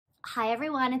Hi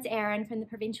everyone, it's Erin from the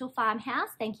Provincial Farmhouse.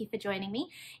 Thank you for joining me.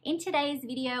 In today's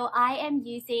video, I am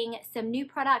using some new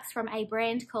products from a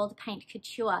brand called Paint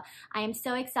Couture. I am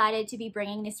so excited to be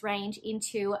bringing this range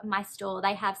into my store.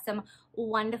 They have some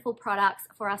wonderful products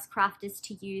for us crafters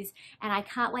to use, and I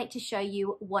can't wait to show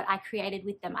you what I created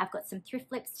with them. I've got some thrift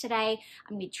flips today.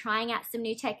 I'm going to be trying out some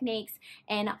new techniques,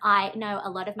 and I know a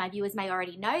lot of my viewers may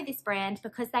already know this brand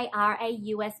because they are a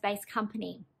US-based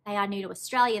company. They are new to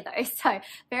Australia though, so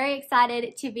very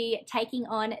excited to be taking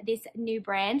on this new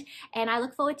brand, and I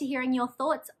look forward to hearing your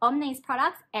thoughts on these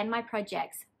products and my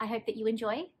projects. I hope that you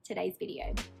enjoy today's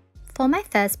video. For my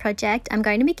first project, I'm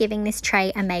going to be giving this tray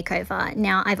a makeover.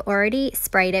 Now, I've already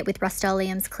sprayed it with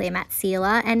Rust-Oleum's Clear Matte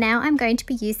Sealer, and now I'm going to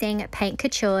be using Paint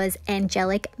Couture's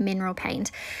Angelic Mineral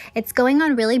Paint. It's going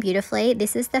on really beautifully.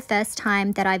 This is the first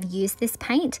time that I've used this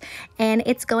paint, and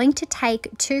it's going to take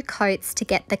 2 coats to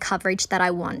get the coverage that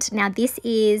I want. Now, this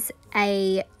is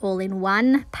a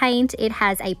all-in-one paint. It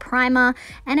has a primer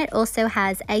and it also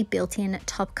has a built-in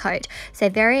top coat. So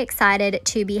very excited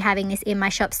to be having this in my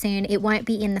shop soon. It won't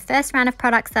be in the first round of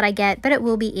products that I get, but it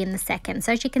will be in the second.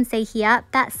 So as you can see here,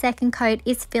 that second coat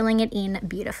is filling it in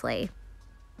beautifully.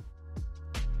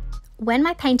 When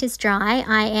my paint is dry,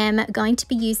 I am going to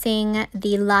be using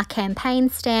the La Campagne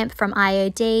stamp from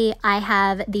IOD. I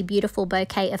have the beautiful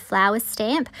Bouquet of Flowers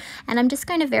stamp, and I'm just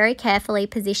going to very carefully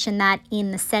position that in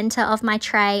the center of my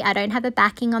tray. I don't have a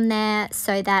backing on there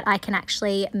so that I can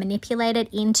actually manipulate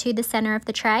it into the center of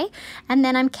the tray, and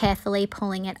then I'm carefully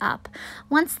pulling it up.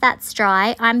 Once that's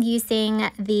dry, I'm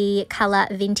using the color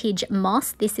Vintage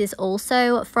Moss. This is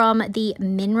also from the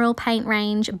Mineral Paint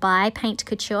range by Paint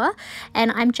Couture,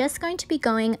 and I'm just going to be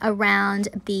going around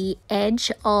the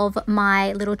edge of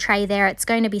my little tray there. It's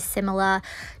going to be similar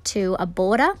to a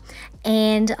border,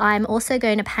 and I'm also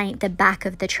going to paint the back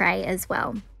of the tray as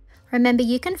well. Remember,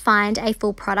 you can find a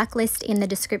full product list in the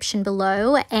description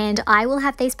below, and I will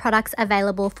have these products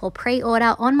available for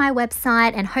pre-order on my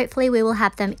website, and hopefully we will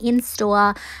have them in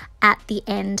store at the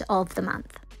end of the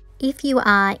month. If you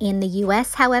are in the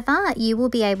US, however, you will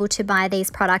be able to buy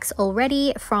these products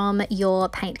already from your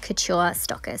Paint Couture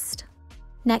stockist.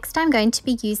 Next, I'm going to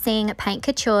be using Paint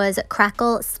Couture's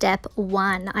Crackle Step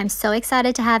 1. I'm so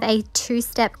excited to have a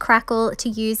 2-step crackle to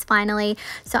use finally.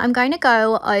 So I'm going to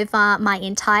go over my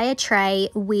entire tray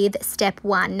with Step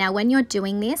 1. Now, when you're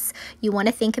doing this, you want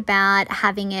to think about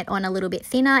having it on a little bit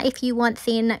thinner if you want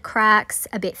thin cracks,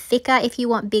 a bit thicker if you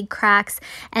want big cracks,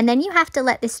 and then you have to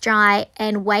let this dry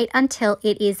and wait until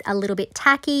it is a little bit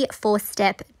tacky for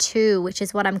Step 2, which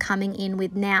is what I'm coming in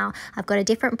with now. I've got a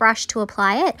different brush to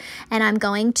apply it, and I'm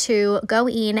going to go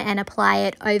in and apply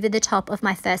it over the top of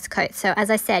my first coat. So as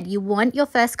I said, you want your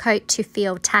first coat to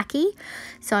feel tacky.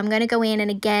 So I'm going to go in,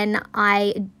 and again,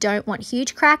 I don't want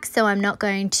huge cracks, so I'm not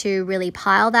going to really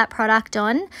pile that product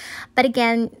on. But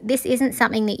again, this isn't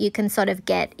something that you can sort of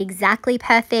get exactly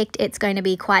perfect. It's going to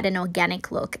be quite an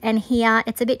organic look. And here,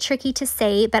 it's a bit tricky to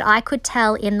see, but I could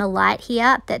tell in the light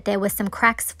here that there were some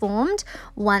cracks formed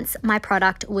once my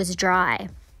product was dry.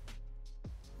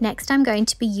 Next, I'm going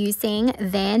to be using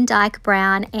Van Dyke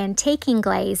Brown Antiquing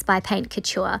Glaze by Paint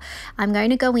Couture. I'm going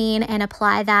to go in and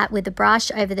apply that with a brush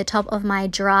over the top of my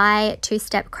dry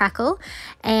 2-step crackle,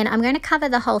 and I'm going to cover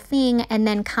the whole thing and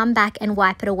then come back and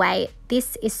wipe it away.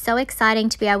 This is so exciting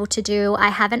to be able to do.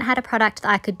 I haven't had a product that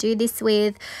I could do this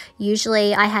with.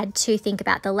 Usually I had to think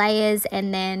about the layers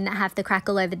and then have the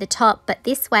crackle over the top, but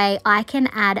this way I can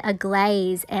add a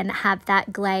glaze and have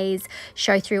that glaze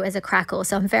show through as a crackle.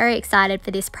 So I'm very excited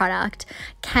for this product.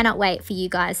 Cannot wait for you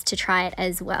guys to try it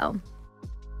as well.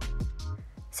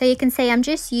 So you can see I'm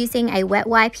just using a wet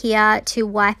wipe here to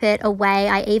wipe it away.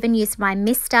 I even used my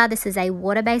mister. This is a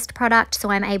water-based product,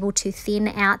 so I'm able to thin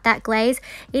out that glaze.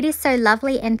 It is so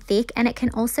lovely and thick, and it can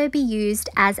also be used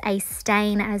as a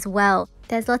stain as well.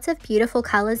 There's lots of beautiful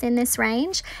colors in this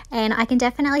range, and I can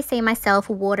definitely see myself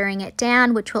watering it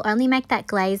down, which will only make that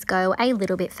glaze go a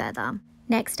little bit further.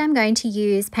 Next, I'm going to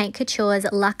use Paint Couture's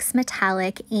Luxe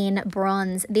Metallic in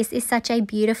Bronze. This is such a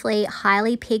beautifully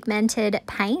highly pigmented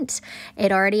paint.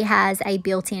 It already has a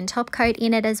built-in top coat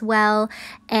in it as well,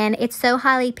 and it's so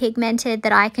highly pigmented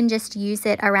that I can just use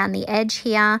it around the edge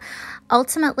here.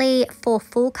 Ultimately, for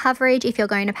full coverage, if you're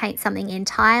going to paint something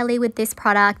entirely with this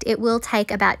product, it will take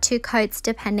about 2 coats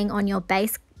depending on your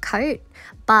base coat,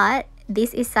 but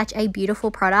this is such a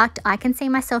beautiful product. I can see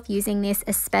myself using this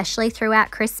especially throughout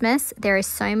Christmas. There are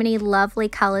so many lovely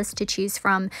colors to choose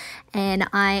from, and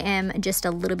I am just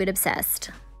a little bit obsessed.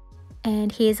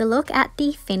 And here's a look at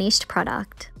the finished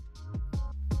product.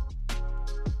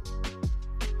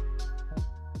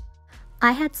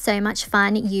 I had so much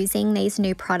fun using these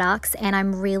new products and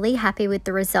I'm really happy with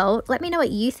the result. Let me know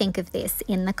what you think of this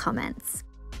in the comments.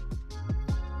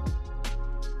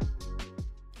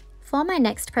 For my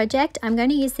next project, I'm going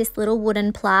to use this little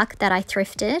wooden plaque that I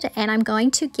thrifted, and I'm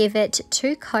going to give it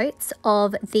 2 coats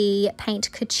of the Paint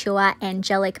Couture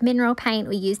Angelic Mineral Paint.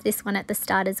 We used this one at the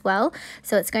start as well,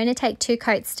 so it's going to take 2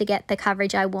 coats to get the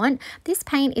coverage I want. This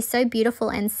paint is so beautiful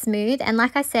and smooth, and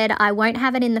like I said, I won't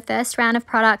have it in the first round of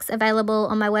products available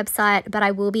on my website, but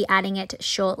I will be adding it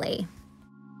shortly.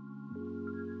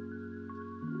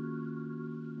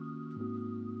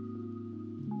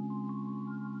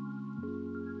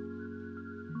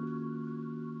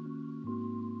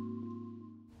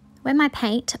 When my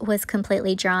paint was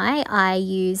completely dry, I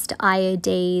used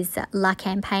IOD's La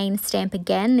Campagne stamp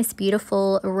again. This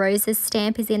beautiful roses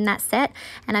stamp is in that set,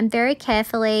 and I'm very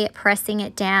carefully pressing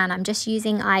it down. I'm just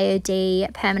using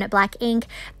IOD permanent black ink.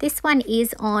 This one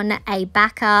is on a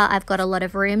backer. I've got a lot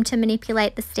of room to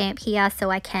manipulate the stamp here, so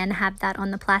I can have that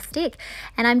on the plastic.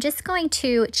 And I'm just going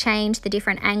to change the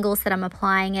different angles that I'm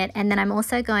applying it, and then I'm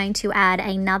also going to add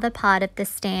another part of the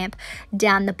stamp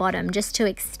down the bottom just to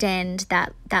extend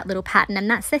that little pattern. And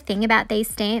that's the thing about these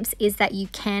stamps, is that you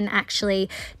can actually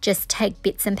just take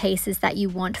bits and pieces that you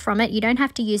want from it. You don't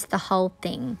have to use the whole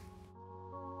thing.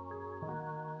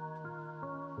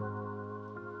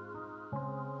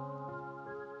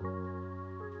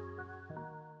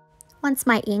 Once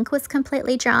my ink was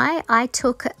completely dry, I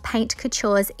took Paint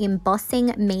Couture's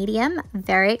Embossing Medium.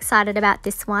 Very excited about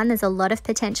this one. There's a lot of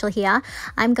potential here.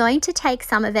 I'm going to take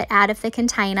some of it out of the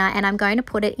container and I'm going to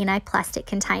put it in a plastic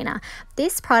container.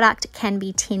 This product can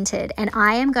be tinted, and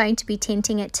I am going to be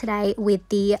tinting it today with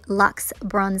the Luxe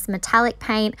Bronze Metallic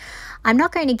Paint. I'm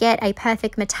not going to get a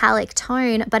perfect metallic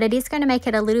tone, but it is going to make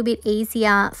it a little bit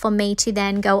easier for me to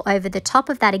then go over the top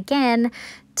of that again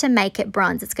to make it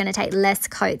bronze. It's going to take less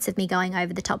coats of me going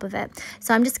over the top of it.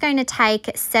 So I'm just going to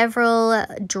take several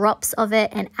drops of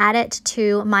it and add it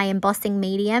to my embossing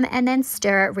medium and then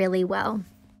stir it really well.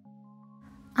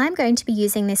 I'm going to be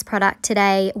using this product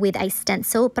today with a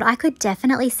stencil, but I could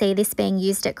definitely see this being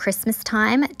used at Christmas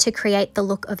time to create the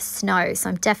look of snow. So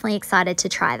I'm definitely excited to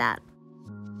try that.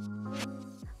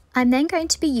 I'm then going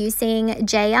to be using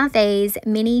JRV's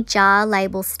mini jar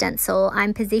label stencil.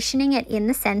 I'm positioning it in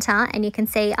the center, and you can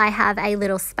see I have a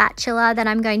little spatula that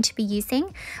I'm going to be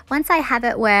using. Once I have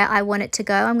it where I want it to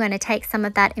go, I'm going to take some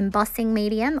of that embossing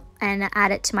medium and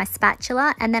add it to my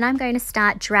spatula, and then I'm going to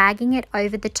start dragging it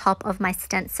over the top of my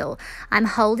stencil. I'm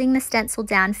holding the stencil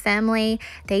down firmly.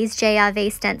 These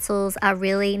JRV stencils are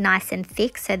really nice and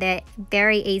thick, so they're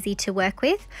very easy to work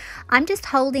with. I'm just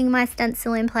holding my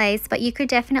stencil in place, but you could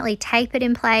definitely tape it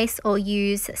in place or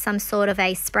use some sort of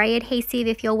a spray adhesive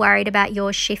if you're worried about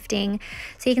yours shifting.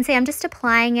 So you can see I'm just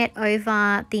applying it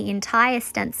over the entire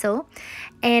stencil,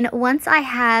 and once I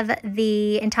have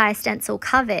the entire stencil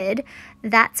covered,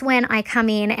 that's when I come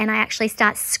in and I actually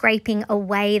start scraping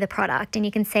away the product. And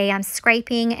you can see I'm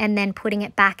scraping and then putting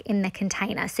it back in the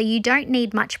container. So you don't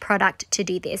need much product to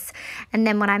do this. And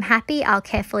then when I'm happy, I'll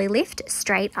carefully lift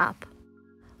straight up.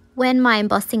 When my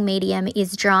embossing medium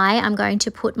is dry, I'm going to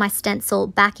put my stencil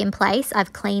back in place.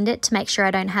 I've cleaned it to make sure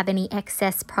I don't have any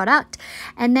excess product.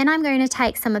 And then I'm going to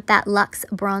take some of that Luxe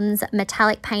Bronze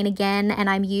Metallic Paint again, and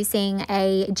I'm using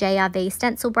a JRV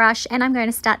stencil brush, and I'm going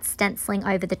to start stenciling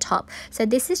over the top. So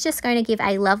this is just going to give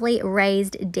a lovely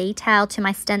raised detail to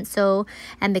my stencil.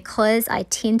 And because I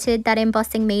tinted that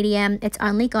embossing medium, it's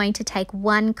only going to take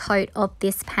 1 coat of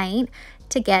this paint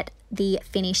to get the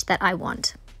finish that I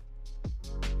want.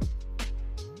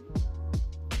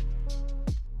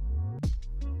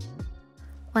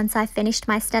 Once I've finished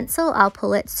my stencil, I'll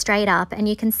pull it straight up, and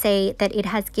you can see that it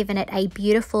has given it a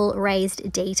beautiful raised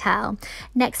detail.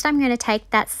 Next, I'm going to take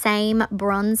that same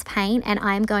bronze paint and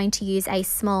I'm going to use a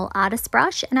small artist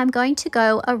brush, and I'm going to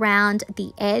go around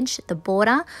the edge, the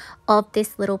border of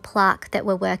this little plaque that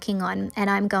we're working on, and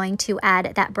I'm going to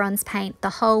add that bronze paint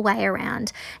the whole way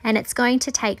around, and it's going to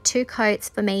take 2 coats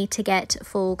for me to get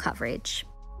full coverage.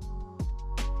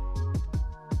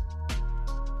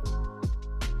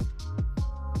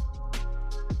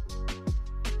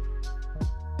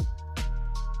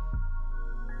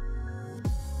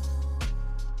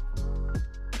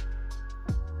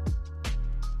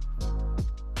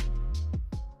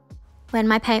 When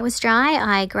my paint was dry,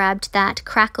 I grabbed that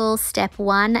Crackle Step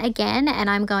 1 again, and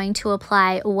I'm going to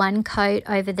apply 1 coat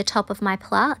over the top of my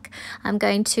plaque. I'm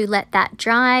going to let that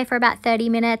dry for about 30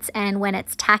 minutes, and when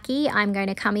it's tacky, I'm going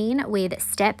to come in with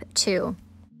Step 2.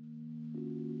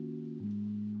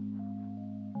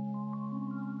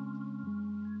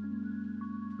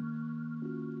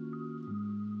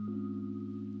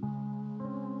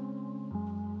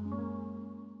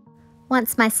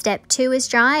 Once my step 2 is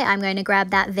dry, I'm going to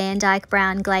grab that Van Dyke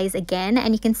Brown Glaze again,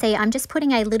 and you can see I'm just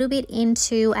putting a little bit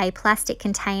into a plastic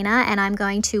container and I'm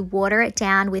going to water it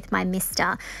down with my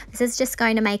mister. This is just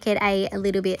going to make it a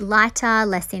little bit lighter,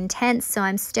 less intense, so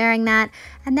I'm stirring that,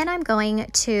 and then I'm going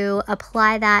to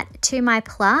apply that to my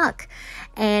plaque,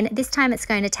 and this time it's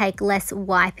going to take less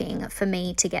wiping for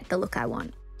me to get the look I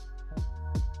want.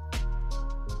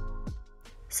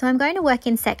 So I'm going to work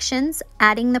in sections,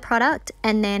 adding the product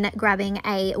and then grabbing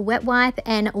a wet wipe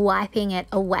and wiping it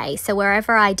away. So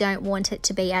wherever I don't want it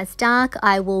to be as dark,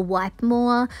 I will wipe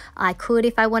more. I could,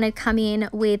 if I wanted, come in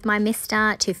with my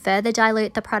mister to further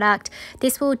dilute the product.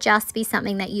 This will just be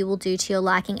something that you will do to your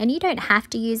liking, and you don't have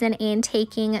to use an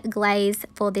antiquing glaze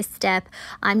for this step.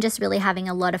 I'm just really having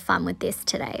a lot of fun with this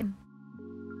today.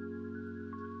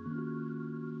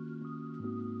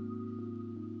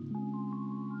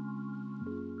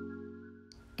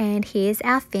 And here's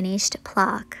our finished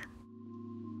plaque.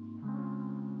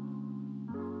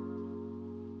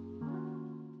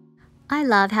 I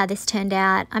love how this turned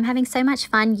out. I'm having so much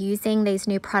fun using these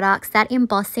new products. That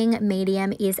embossing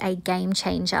medium is a game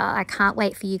changer. I can't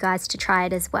wait for you guys to try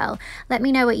it as well. Let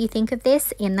me know what you think of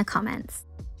this in the comments.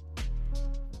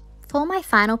 For my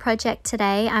final project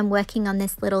today, I'm working on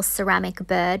this little ceramic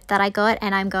bird that I got,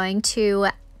 and I'm going to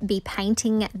be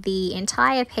painting the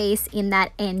entire piece in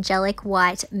that angelic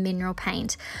white mineral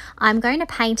paint. I'm going to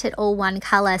paint it all one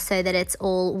color so that it's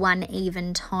all one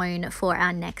even tone for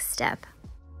our next step.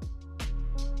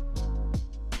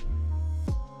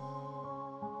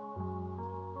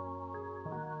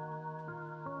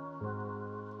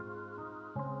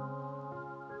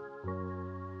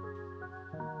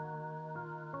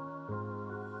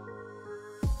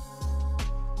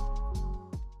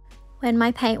 When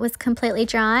my paint was completely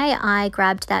dry, I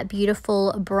grabbed that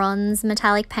beautiful bronze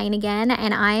metallic paint again,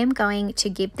 and I am going to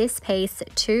give this piece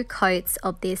 2 coats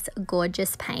of this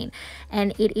gorgeous paint.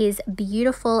 And it is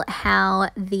beautiful how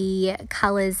the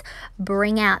colors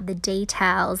bring out the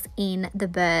details in the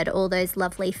bird, all those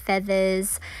lovely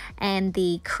feathers and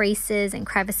the creases and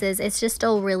crevices. It's just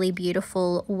all really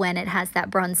beautiful when it has that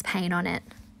bronze paint on it.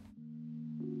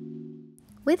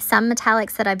 With some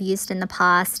metallics that I've used in the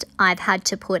past, I've had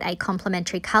to put a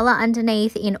complementary color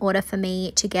underneath in order for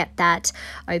me to get that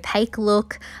opaque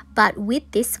look, but with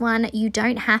this one you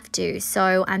don't have to.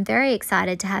 So I'm very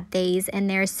excited to have these, and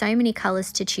there are so many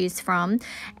colors to choose from,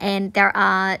 and there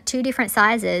are 2 different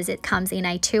sizes. It comes in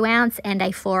a 2 ounce and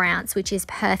a 4 ounce, which is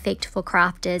perfect for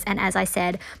crafters, and as I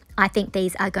said, I think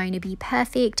these are going to be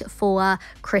perfect for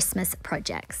Christmas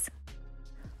projects.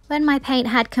 When my paint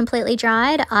had completely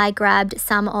dried, I grabbed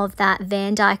some of that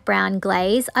Van Dyke Brown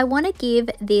Glaze. I want to give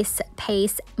this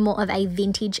piece more of a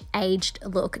vintage aged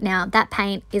look. Now that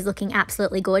paint is looking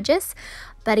absolutely gorgeous,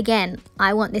 but again,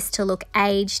 I want this to look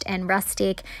aged and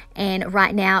rustic, and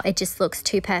right now it just looks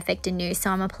too perfect and new. So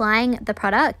I'm applying the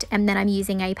product, and then I'm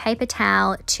using a paper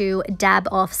towel to dab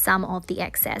off some of the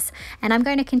excess. And I'm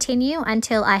going to continue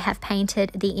until I have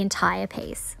painted the entire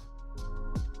piece.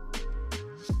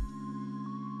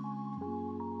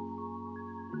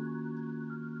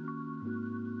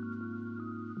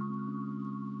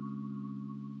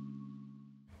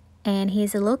 And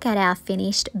here's a look at our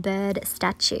finished bird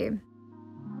statue.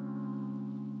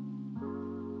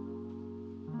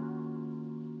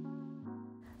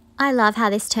 I love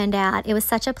how this turned out. It was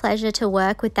such a pleasure to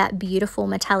work with that beautiful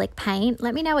metallic paint.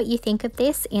 Let me know what you think of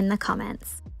this in the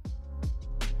comments.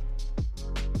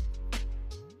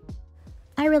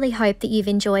 I really hope that you've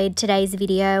enjoyed today's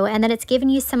video and that it's given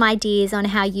you some ideas on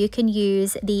how you can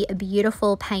use the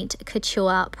beautiful Paint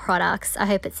Couture products. I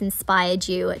hope it's inspired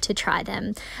you to try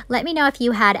them. Let me know if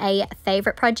you had a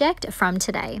favorite project from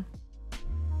today.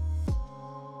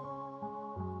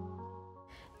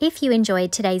 If you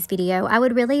enjoyed today's video, I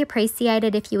would really appreciate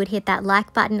it if you would hit that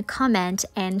like button, comment,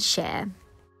 and share.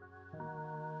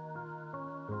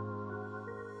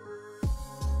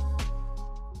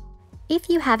 If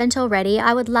you haven't already,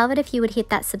 I would love it if you would hit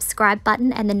that subscribe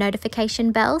button and the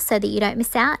notification bell so that you don't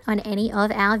miss out on any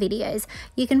of our videos.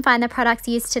 You can find the products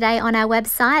used today on our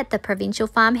website,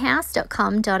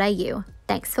 theprovincialfarmhouse.com.au.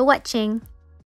 Thanks for watching.